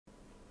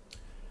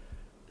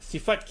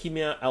Sifat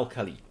kimia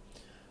alkali.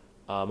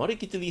 Mari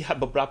kita lihat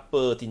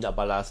beberapa tindak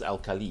balas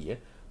alkali.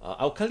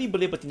 Alkali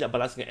boleh bertindak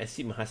balas dengan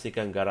asid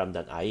menghasilkan garam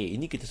dan air.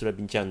 Ini kita sudah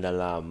bincang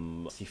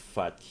dalam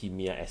sifat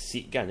kimia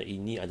asid kan.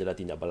 Ini adalah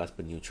tindak balas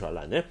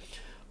peneutralan.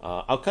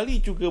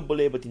 Alkali juga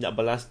boleh bertindak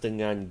balas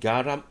dengan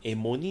garam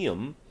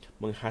amonium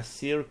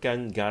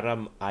menghasilkan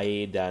garam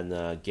air dan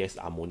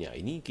gas amonia.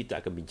 Ini kita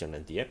akan bincang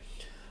nanti.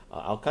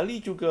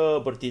 Alkali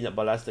juga bertindak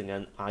balas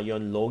dengan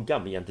ion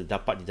logam yang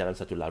terdapat di dalam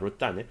satu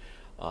larutan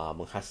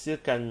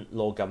menghasilkan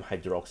logam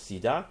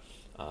hidroksida.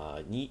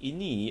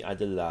 Ini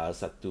adalah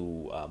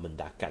satu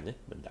mendakan.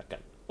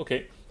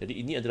 Okey, jadi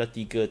ini adalah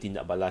 3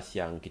 tindak balas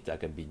yang kita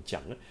akan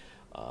bincang.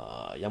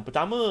 Yang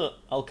pertama,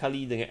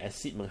 alkali dengan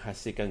asid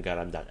menghasilkan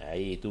garam dan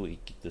air, itu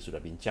kita sudah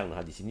bincang.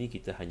 Di sini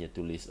kita hanya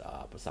tulis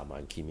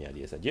persamaan kimia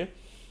dia saja.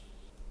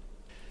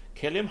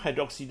 Kalium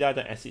hidroksida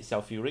dan asid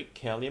sulfurik.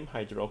 Kalium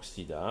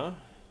hidroksida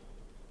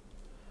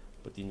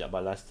bertindak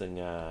balas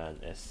dengan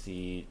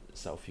asid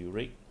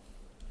sulfurik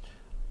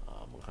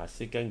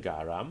menghasilkan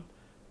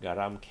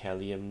garam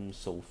kalium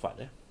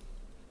sulfat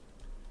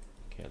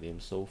kalium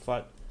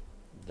sulfat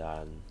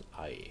dan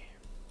air.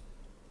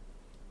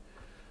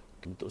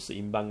 Untuk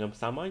seimbangkan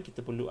persamaan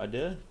kita perlu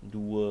ada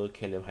 2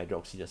 kalium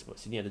hidroksida. Sebab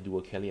sini ada 2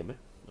 kalium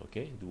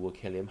okey, 2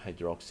 kalium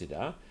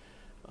hidroksida.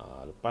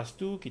 Lepas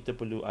tu kita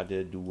perlu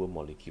ada 2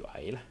 molekul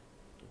air lah.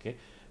 Okey,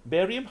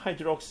 barium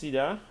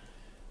hidroksida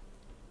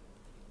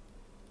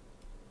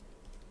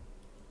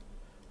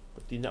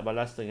bertindak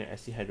balas dengan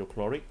asid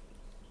hidroklorik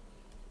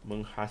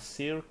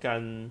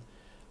menghasilkan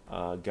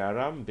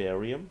garam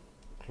barium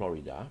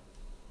klorida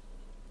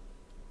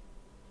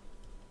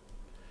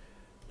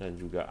dan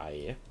juga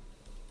air.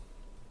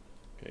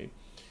 Okey,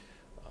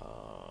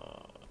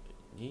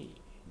 ini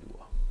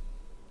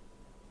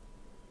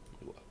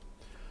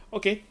 2.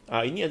 Okey,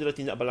 ini adalah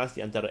tindak balas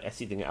di antara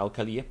asid dengan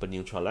alkali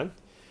peneutralan.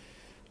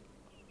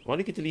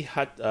 Mari kita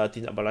lihat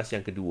tindak balas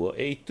yang kedua,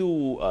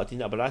 iaitu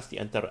tindak balas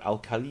di antara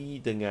alkali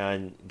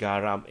dengan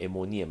garam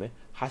amonium.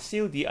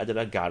 Hasil dia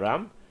adalah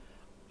garam,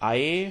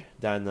 air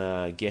dan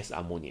gas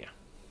amonia.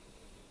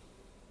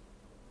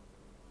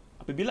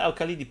 Apabila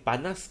alkali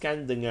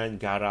dipanaskan dengan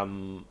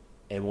garam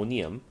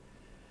amonium,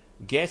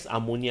 gas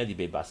amonia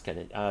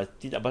dibebaskan.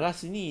 Tindak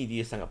balas ini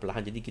dia sangat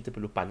perlahan, jadi kita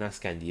perlu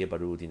panaskan dia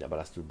baru tindak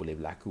balas itu boleh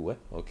berlaku.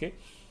 Okey.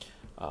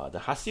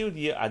 Dan hasil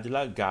dia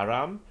adalah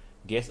garam,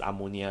 gas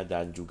amonia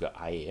dan juga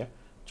air.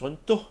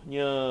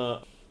 Contohnya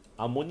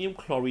amonium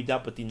klorida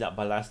bertindak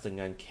balas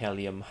dengan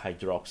kalium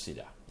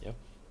hidroksida.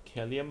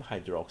 Kalium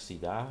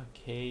hidroksida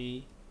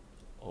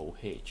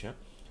KOH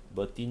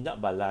bertindak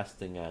balas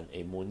dengan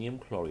amonium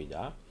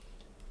klorida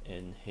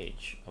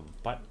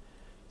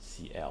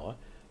NH4Cl.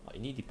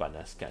 Ini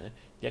dipanaskan,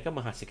 dia akan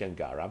menghasilkan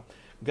garam.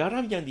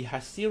 Garam yang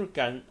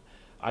dihasilkan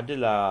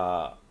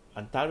adalah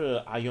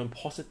antara ion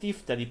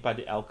positif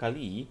daripada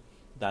alkali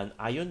dan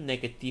ion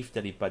negatif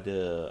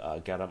daripada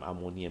garam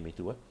amonium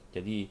itu.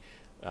 Jadi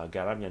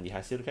garam yang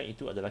dihasilkan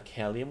itu adalah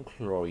kalium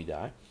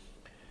klorida.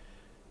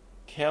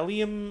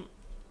 Kalium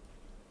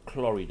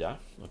klorida,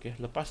 okey.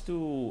 Lepas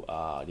tu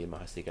dia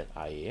menghasilkan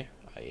air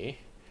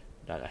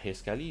dan akhir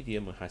sekali dia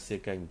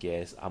menghasilkan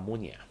gas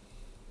amonia.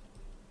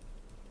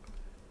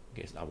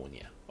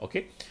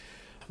 Okey.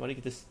 Mari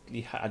kita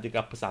lihat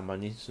adakah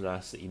persamaan ini sudah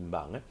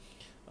seimbang.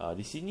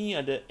 Di sini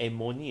ada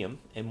amonium.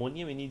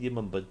 Amonium ini dia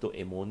membentuk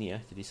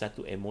amonia. Jadi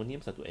satu amonium,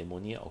 satu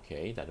amonia.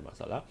 Okey, tak ada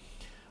masalah.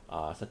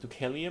 Satu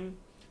kalium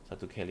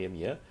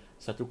ya.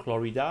 Satu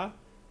klorida.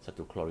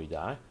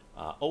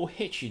 OH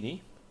ini,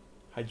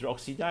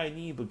 hidroksida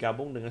ini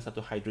bergabung dengan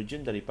satu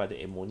hidrogen daripada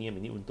amonium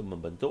ini untuk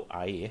membentuk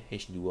air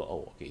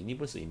H2O. Okey, ini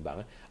pun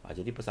seimbang.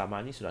 Jadi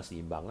persamaan ini sudah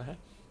seimbang lah.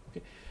 Okey.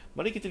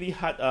 Mari kita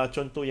lihat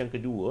contoh yang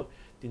kedua,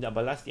 tindak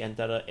balas di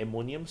antara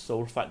amonium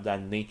sulfat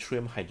dan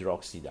natrium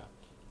hidroksida.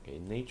 Okay,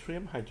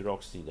 natrium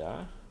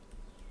hidroksida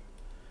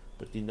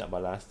bertindak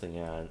balas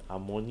dengan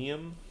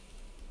amonium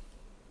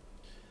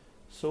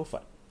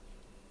sulfat.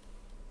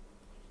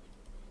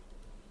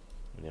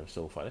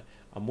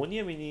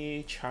 Amonium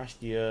ini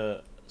charge dia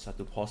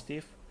satu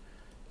positif,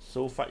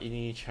 sulfat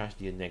ini charge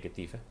dia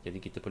negatif. Jadi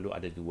kita perlu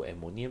ada 2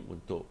 amonium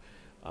untuk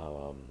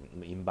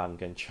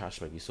mengimbangkan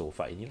charge bagi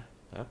sulfat inilah.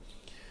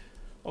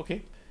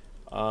 Okey,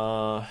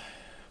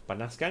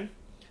 panaskan.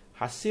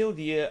 Hasil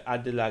dia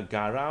adalah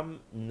garam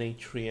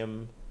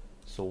natrium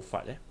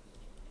sulfat.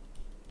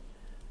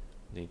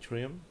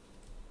 Natrium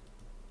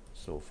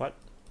sulfat,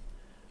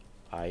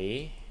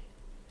 air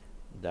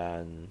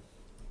dan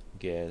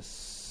gas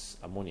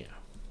amonia.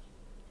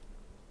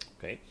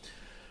 Okey.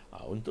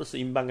 Untuk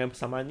seimbangkan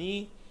persamaan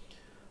ni,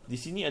 di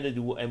sini ada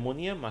 2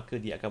 amonia, maka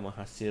dia akan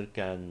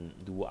menghasilkan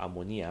 2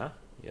 amonia,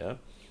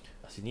 ya.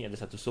 Sini ada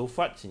satu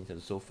sulfat, sini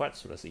satu sulfat,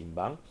 sudah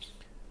seimbang.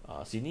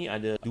 Sini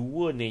ada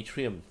 2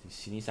 natrium, di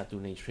sini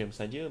 1 natrium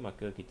saja,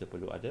 maka kita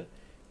perlu ada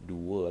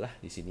 2 lah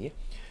di sini.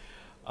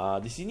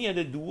 Di sini ada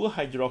 2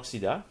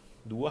 hidroksida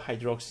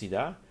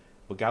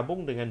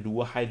bergabung dengan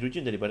 2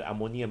 hidrogen daripada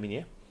amonium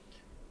ini.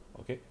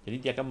 Okey, jadi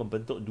dia akan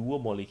membentuk 2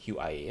 molekul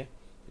air.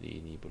 Jadi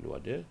ini perlu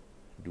ada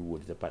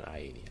 2 di depan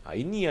air ni.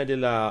 Ini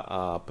adalah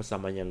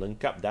persamaan yang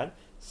lengkap dan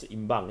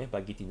seimbang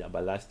bagi tindak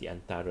balas di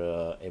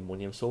antara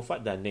amonium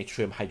sulfat dan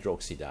natrium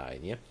hydroksida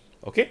ini.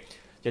 Okey.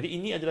 Jadi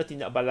ini adalah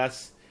tindak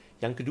balas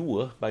yang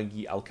kedua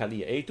bagi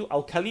alkali, iaitu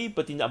alkali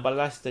bertindak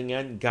balas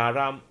dengan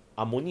garam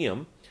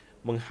amonium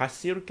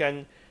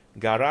menghasilkan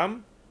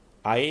garam,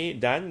 air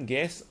dan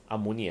gas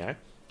amonia.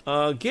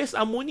 Gas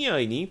amonia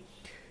ini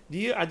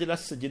dia adalah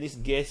sejenis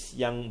gas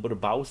yang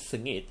berbau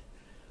sengit,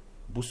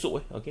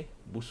 busuk,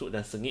 busuk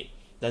dan sengit,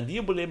 dan dia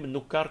boleh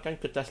menukarkan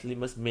kertas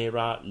limas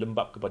merah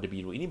lembap kepada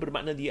biru. Ini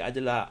bermakna dia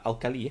adalah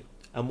alkali.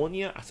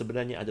 Amonia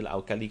sebenarnya adalah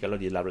alkali kalau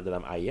dia larut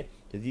dalam air.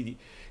 Jadi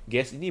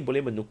gas ini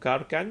boleh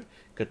menukarkan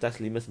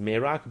kertas limas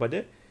merah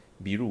kepada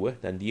biru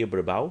dan dia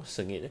berbau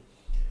sengit.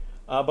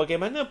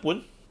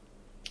 Bagaimanapun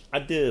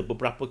ada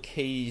beberapa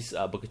kes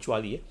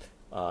berkecuali,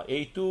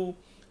 iaitu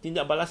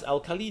tindak balas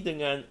alkali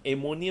dengan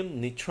amonium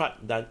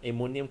nitrat dan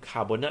amonium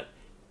karbonat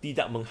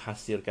tidak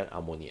menghasilkan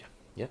amonia.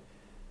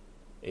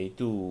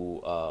 Iaitu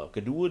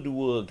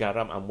kedua-dua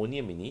garam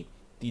amonium ini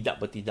tidak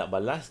bertindak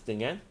balas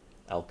dengan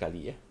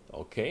alkali.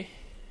 Okey.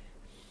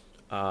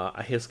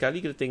 Akhir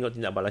sekali kita tengok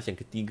tindak balas yang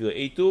ketiga,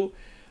 iaitu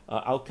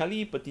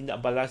alkali bertindak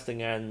balas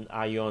dengan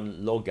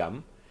ion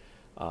logam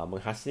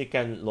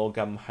menghasilkan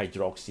logam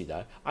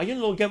hidroksida.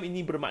 Ion logam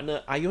ini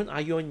bermakna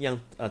ion-ion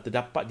yang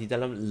terdapat di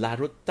dalam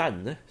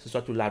larutan,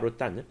 sesuatu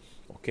larutan.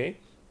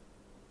 Okey.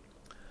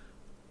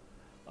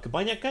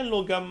 Kebanyakan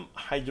logam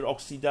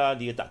hidroksida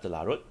dia tak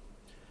terlarut.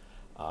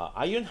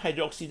 Ion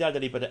hidroksida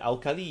daripada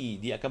alkali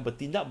dia akan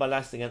bertindak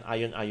balas dengan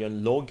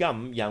ion-ion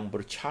logam yang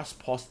bercas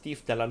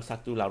positif dalam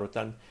satu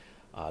larutan.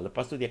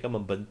 Lepas tu dia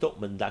akan membentuk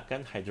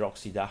mendakan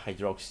hidroksida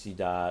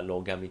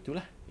logam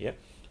itulah.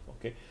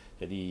 Okey.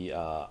 Jadi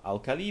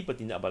alkali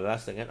bertindak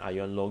balas dengan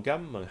ion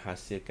logam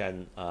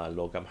menghasilkan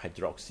logam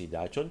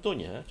hidroksida.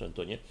 Contohnya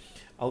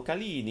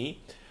alkali ini,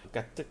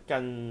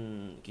 katakan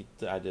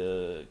kita ada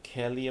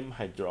kalium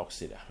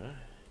hidroksida.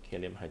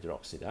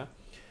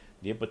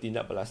 Dia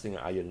bertindak balas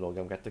dengan ion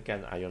logam.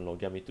 Katakan ion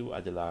logam itu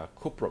adalah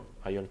kuprum,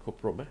 ion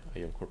kuprum.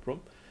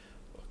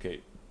 Okey.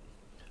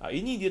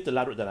 Ini dia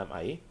terlarut dalam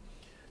air.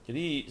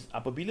 Jadi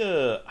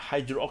apabila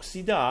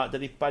hidroksida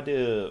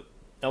daripada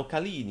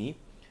alkali ini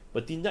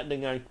bertindak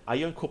dengan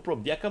ion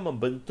kuprum, dia akan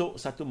membentuk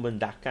satu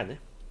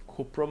mendakan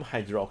kuprum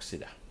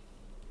hidroksida.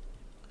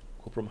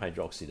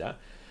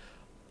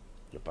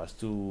 Lepas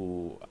tu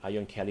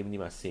ion kalium ni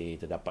masih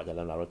terdapat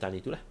dalam larutan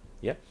itulah.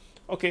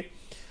 Okey.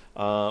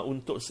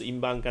 Untuk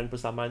seimbangkan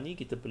persamaan ni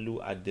kita perlu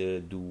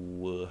ada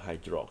 2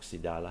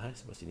 hidroksida lah.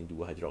 Sebab sini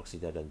 2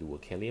 hidroksida dan 2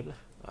 kalium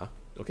lah.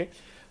 Okey.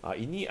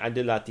 Ini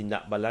adalah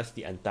tindak balas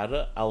di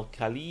antara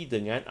alkali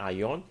dengan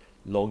ion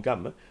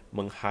logam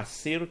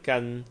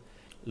menghasilkan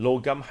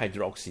logam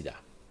hidroksida.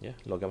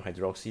 Logam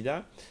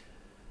hidroksida.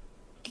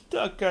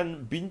 Kita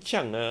akan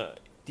bincang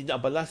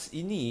tindak balas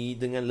ini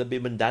dengan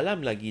lebih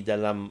mendalam lagi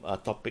dalam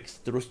topik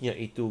seterusnya,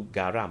 iaitu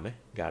garam.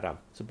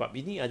 Sebab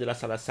ini adalah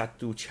salah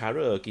satu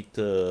cara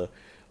kita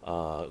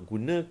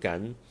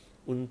gunakan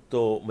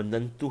untuk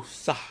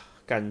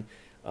menentusahkan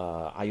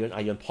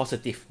ion-ion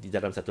positif di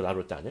dalam satu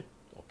larutan.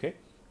 Okey.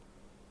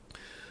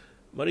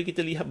 Mari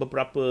kita lihat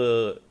beberapa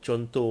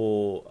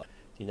contoh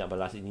tindak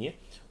balas ini.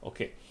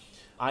 Okey.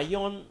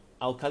 Ion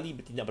alkali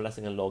bertindak balas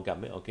dengan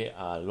logam.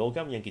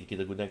 Logam yang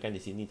kita gunakan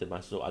di sini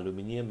termasuk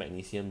aluminium,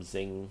 magnesium,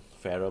 zinc,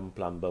 ferrum,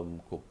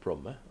 plumbum,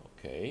 kuprum.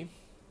 Okey.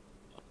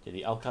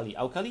 Jadi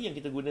alkali yang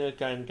kita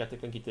gunakan,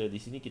 katakan kita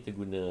di sini kita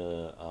guna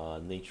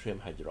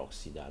natrium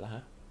hydroksida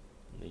lah.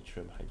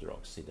 Natrium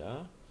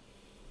hydroksida.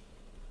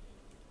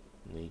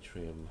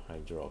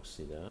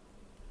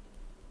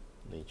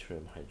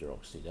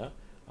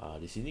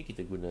 Di sini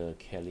kita guna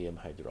kalium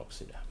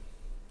hydroksida.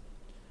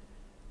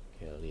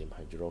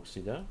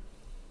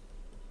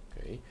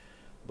 Okey.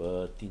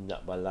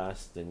 Bertindak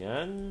balas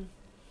dengan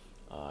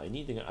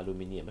ini dengan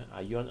aluminium,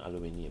 ion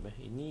aluminium.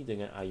 Ini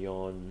dengan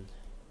ion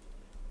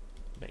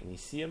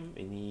magnesium,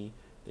 ini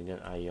dengan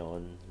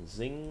ion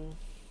zinc,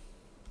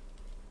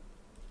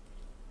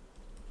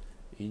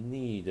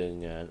 ini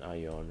dengan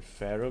ion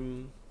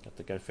ferrum,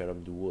 katakan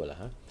ferrum 2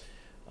 lah.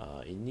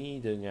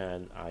 Ini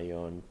dengan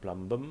ion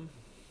plumbum,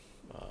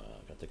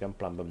 katakan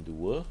plumbum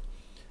 2.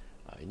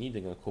 Ini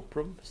dengan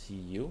kuprum,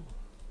 Cu,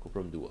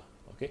 kuprum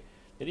 2. Okey.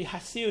 Jadi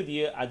hasil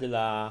dia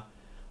adalah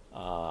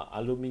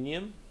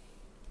aluminium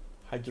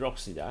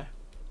hidroksida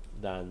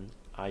dan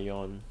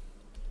ion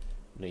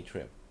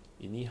natrium.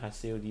 Ini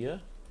hasil dia,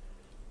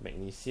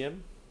 magnesium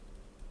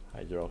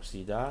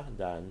hidroksida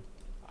dan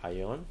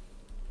ion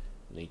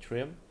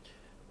natrium.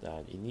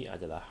 Dan ini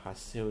adalah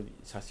hasil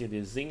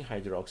dia, zinc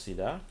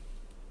hidroksida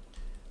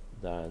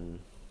dan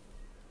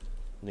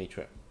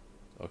natrium.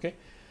 Okey.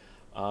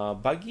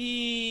 Bagi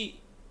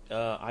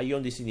ion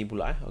di sini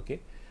pula,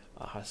 okey.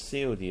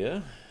 Hasil dia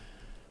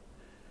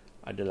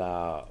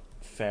adalah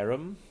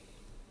ferrum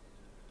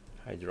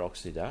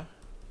hidroksida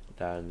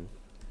dan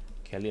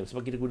kalium. Sebab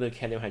kita guna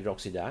kalium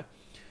hidroksida.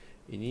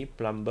 Ini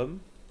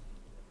plumbum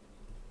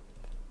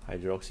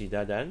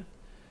hidroksida dan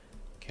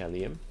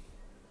kalium.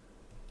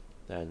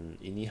 Dan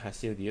ini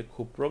hasil dia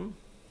kuprum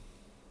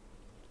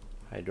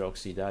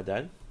hidroksida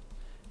dan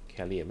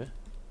kalium.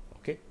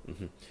 Okey.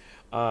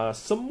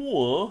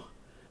 Semua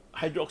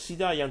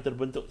hidroksida yang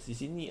terbentuk di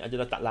sini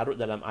adalah tak larut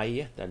dalam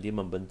air dan dia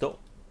membentuk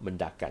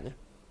mendakan.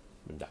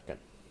 Mendakan.